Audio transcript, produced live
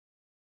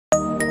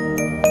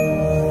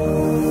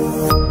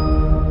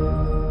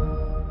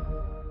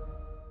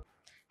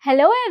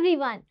Hello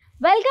everyone,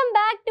 welcome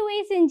back to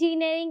ACE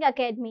Engineering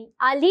Academy,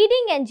 our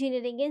leading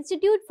engineering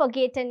institute for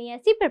GATE and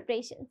E.Sc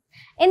preparations.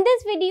 In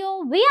this video,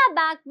 we are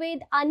back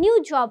with a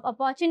new job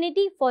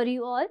opportunity for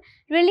you all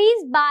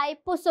released by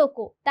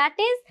POSOCO, that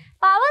is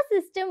Power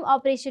System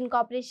Operation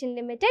Corporation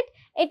Limited.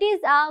 It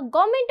is a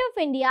Government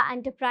of India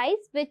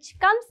enterprise which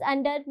comes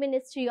under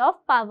Ministry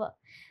of Power.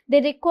 They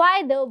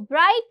require the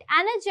bright,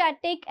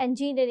 energetic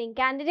engineering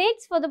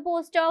candidates for the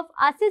post of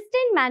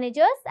assistant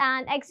managers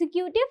and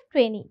executive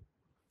trainee.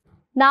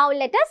 Now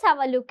let us have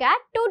a look at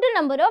total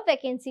number of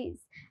vacancies,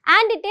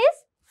 and it is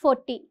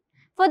 40.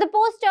 For the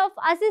post of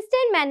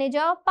assistant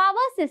manager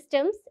power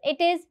systems,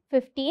 it is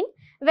 15,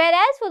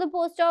 whereas for the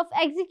post of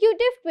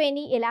executive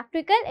trainee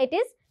electrical, it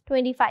is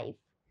 25.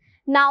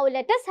 Now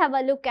let us have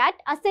a look at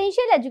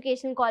essential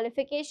education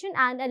qualification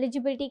and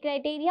eligibility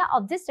criteria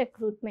of this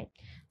recruitment.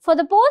 For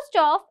the post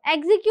of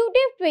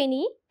executive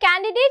trainee,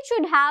 candidates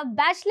should have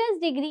bachelor's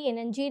degree in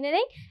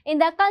engineering in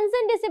the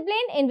concerned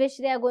discipline in which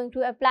they are going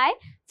to apply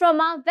from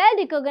a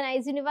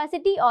well-recognized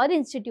university or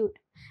institute.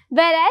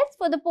 Whereas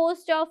for the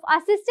post of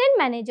assistant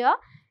manager,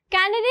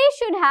 candidates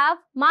should have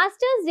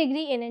master's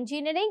degree in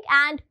engineering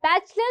and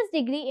bachelor's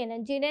degree in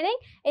engineering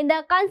in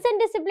the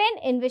concerned discipline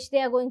in which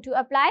they are going to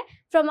apply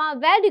from a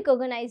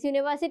well-recognized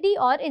university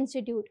or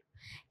institute.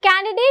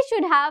 Candidates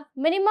should have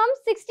minimum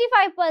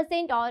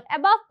 65% or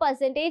above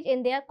percentage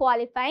in their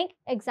qualifying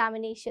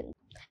examination.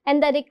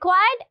 And the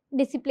required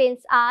disciplines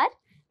are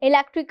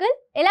electrical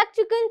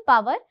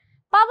power,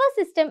 power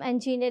system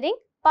engineering,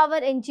 power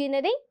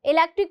engineering,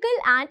 electrical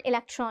and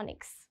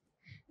electronics.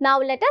 Now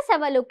let us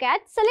have a look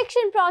at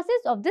selection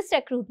process of this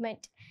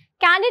recruitment.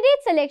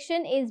 Candidate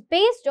selection is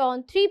based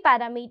on 3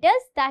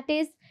 parameters, that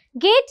is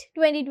GATE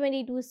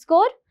 2022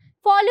 score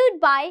followed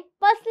by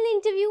personal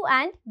interview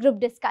and group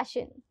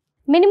discussion.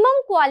 Minimum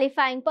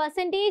qualifying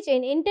percentage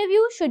in interview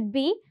should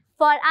be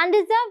for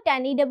unreserved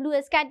and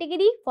EWS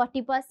category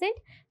 40%,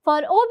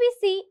 for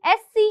OBC,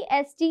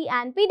 SC, ST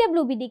and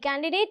PWBD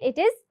candidate it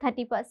is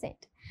 30%.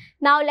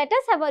 Now let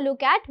us have a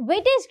look at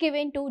weightage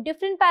given to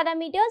different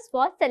parameters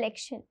for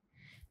selection.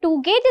 To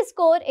GATE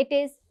score it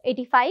is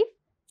 85,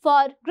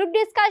 for group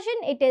discussion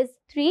it is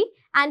 3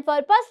 and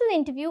for personal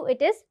interview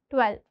it is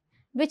 12,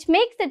 which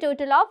makes the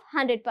total of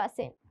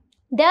 100%.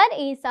 There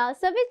is a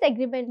service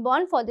agreement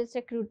bond for this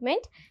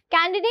recruitment.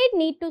 Candidate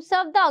need to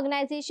serve the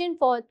organization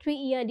for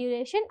 3-year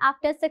duration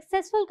after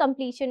successful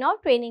completion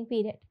of training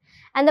period.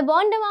 And the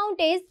bond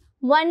amount is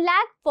 1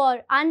 lakh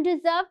for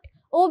unreserved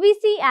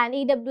OBC and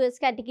EWS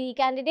category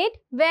candidate,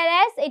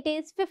 whereas it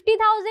is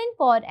 50,000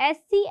 for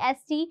SC,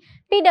 ST,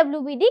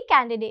 PWBD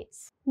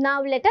candidates.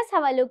 Now let us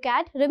have a look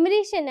at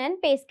remuneration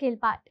and pay scale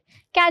part.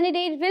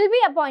 Candidate will be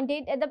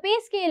appointed at the pay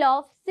scale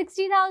of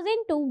 60,000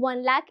 to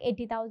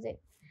 1,80,000.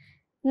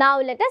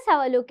 Now let us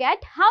have a look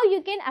at how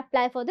you can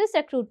apply for this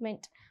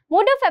recruitment.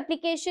 Mode of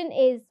application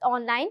is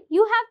online.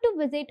 You have to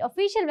visit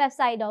official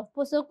website of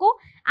POSOCO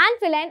and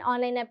fill an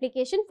online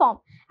application form.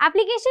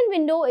 Application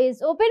window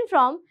is open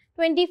from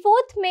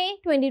 24th May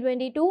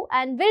 2022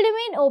 and will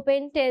remain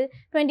open till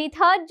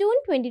 23rd June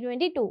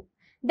 2022.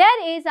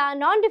 There is a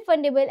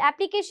non-refundable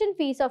application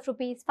fees of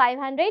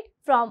 ₹500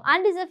 from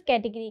unreserved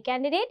category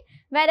candidate,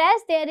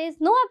 whereas there is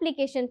no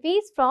application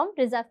fees from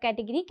reserved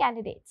category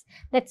candidates.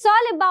 That's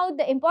all about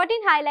the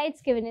important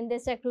highlights given in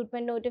this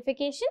recruitment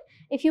notification.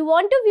 If you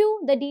want to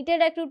view the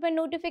detailed recruitment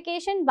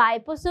notification by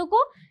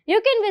POSOCO, you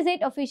can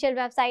visit official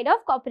website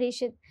of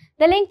corporation.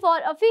 The link for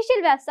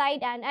official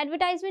website and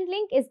advertisement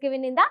link is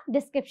given in the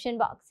description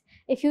box.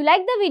 If you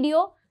like the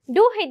video,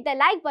 do hit the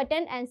like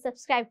button and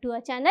subscribe to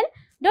our channel.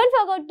 Don't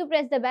forget to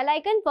press the bell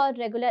icon for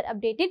regular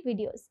updated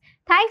videos.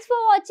 Thanks for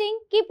watching.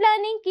 Keep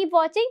learning, keep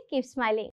watching, keep smiling.